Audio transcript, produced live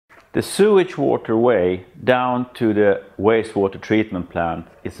The sewage waterway down to the wastewater treatment plant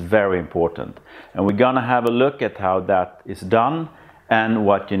is very important, and we're gonna have a look at how that is done and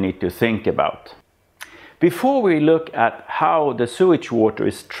what you need to think about. Before we look at how the sewage water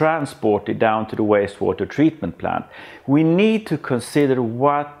is transported down to the wastewater treatment plant, we need to consider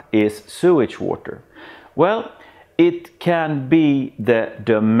what is sewage water. Well, it can be the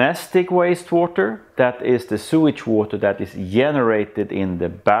domestic wastewater, that is the sewage water that is generated in the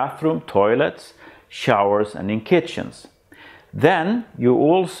bathroom, toilets, showers and in kitchens. Then you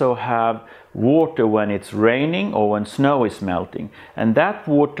also have water when it's raining or when snow is melting, and that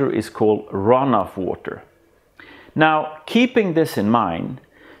water is called runoff water. Now, keeping this in mind,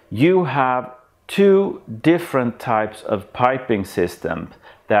 you have two different types of piping systems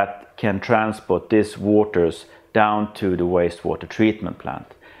that can transport these waters down to the wastewater treatment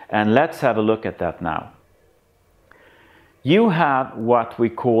plant. And let's have a look at that now. You have what we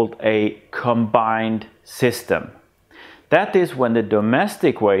call a combined system. That is when the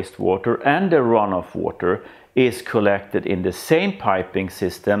domestic wastewater and the runoff water is collected in the same piping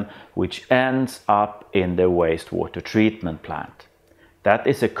system, which ends up in the wastewater treatment plant. That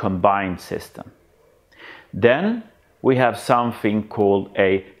is a combined system. Then we have something called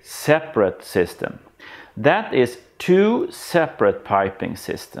a separate system. That is two separate piping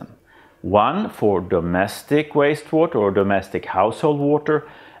systems. One for domestic wastewater or domestic household water,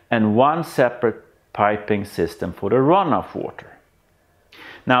 and one separate piping system for the runoff water.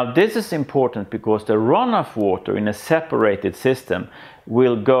 Now this is important because the runoff water in a separated system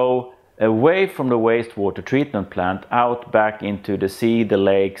will go away from the wastewater treatment plant out back into the sea, the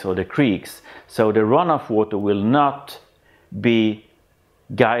lakes or the creeks. So the runoff water will not be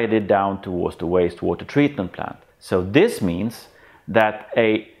guided down towards the wastewater treatment plant. So this means that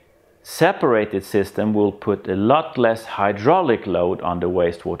a separated system will put a lot less hydraulic load on the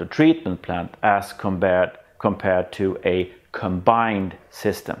wastewater treatment plant as compared to a combined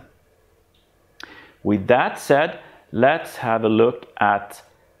system. With that said, let's have a look at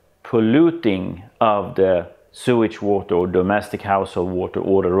polluting of the sewage water or domestic household water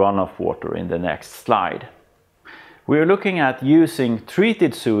or the runoff water in the next slide. We are looking at using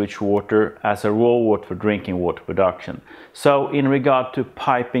treated sewage water as a raw water for drinking water production. So in regard to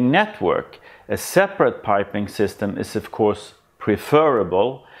piping network, a separate piping system is of course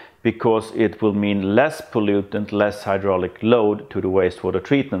preferable because it will mean less pollutant, less hydraulic load to the wastewater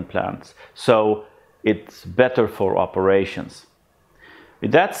treatment plants. So it's better for operations.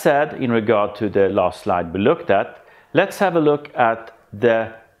 With that said, in regard to the last slide we looked at, let's have a look at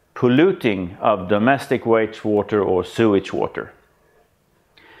the polluting of domestic wastewater or sewage water.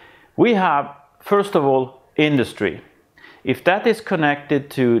 We have, first of all, industry. If that is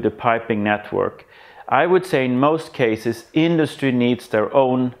connected to the piping network, I would say in most cases industry needs their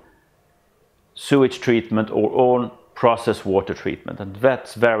own sewage treatment or own process water treatment, and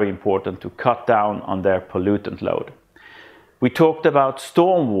that's very important to cut down on their pollutant load. We talked about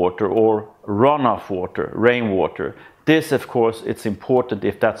stormwater or runoff water, rainwater. This, of course, it's important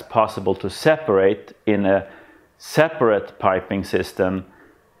if that's possible to separate in a separate piping system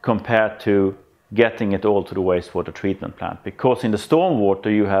compared to getting it all to the wastewater treatment plant. Because in the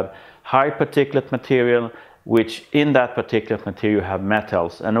stormwater you have high particulate material, which in that particulate material you have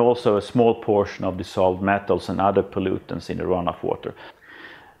metals and also a small portion of dissolved metals and other pollutants in the runoff water.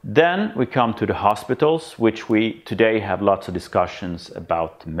 Then we come to the hospitals, which we today have lots of discussions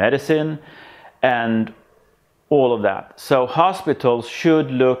about medicine and all of that. So hospitals should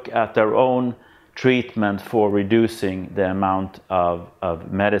look at their own treatment for reducing the amount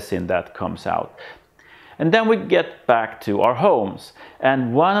of medicine that comes out. And then we get back to our homes.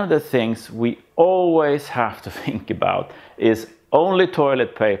 And one of the things we always have to think about is only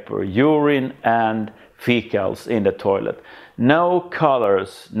toilet paper, urine and fecals in the toilet. No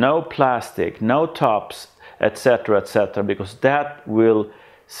colors, no plastic, no tops, etc., because that will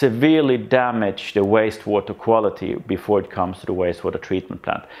severely damage the wastewater quality before it comes to the wastewater treatment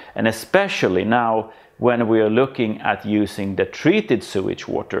plant. And especially now when we are looking at using the treated sewage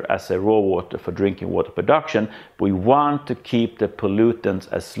water as a raw water for drinking water production, we want to keep the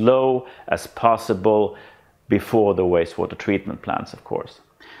pollutants as low as possible before the wastewater treatment plants, of course.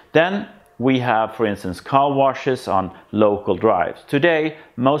 Then we have, for instance, car washes on local drives. Today,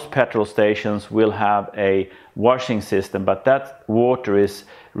 most petrol stations will have a washing system, but that water is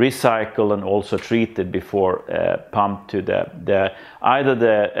recycled and also treated before pumped to either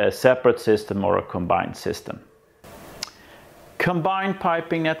the separate system or a combined system. Combined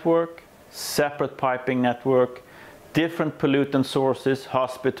piping network, separate piping network, different pollutant sources,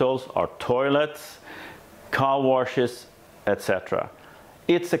 hospitals, our toilets, car washes, etc.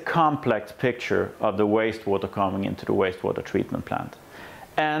 It's a complex picture of the wastewater coming into the wastewater treatment plant.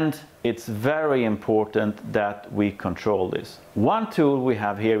 And it's very important that we control this. One tool we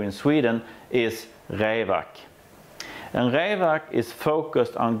have here in Sweden is REVAC. And REVAC is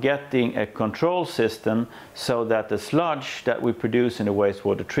focused on getting a control system so that the sludge that we produce in the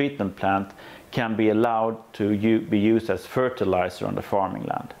wastewater treatment plant can be allowed to be used as fertilizer on the farming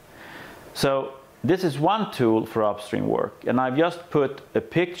land. So this is one tool for upstream work, and I've just put a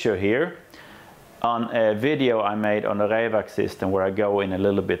picture here on a video I made on the REVAC system where I go in a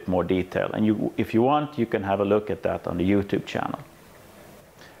little bit more detail, and if you want, you can have a look at that on the YouTube channel.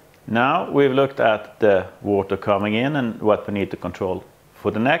 Now we've looked at the water coming in and what we need to control.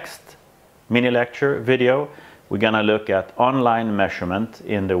 For the next mini lecture video, we're going to look at online measurement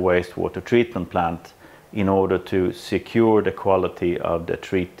in the wastewater treatment plant in order to secure the quality of the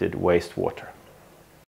treated wastewater.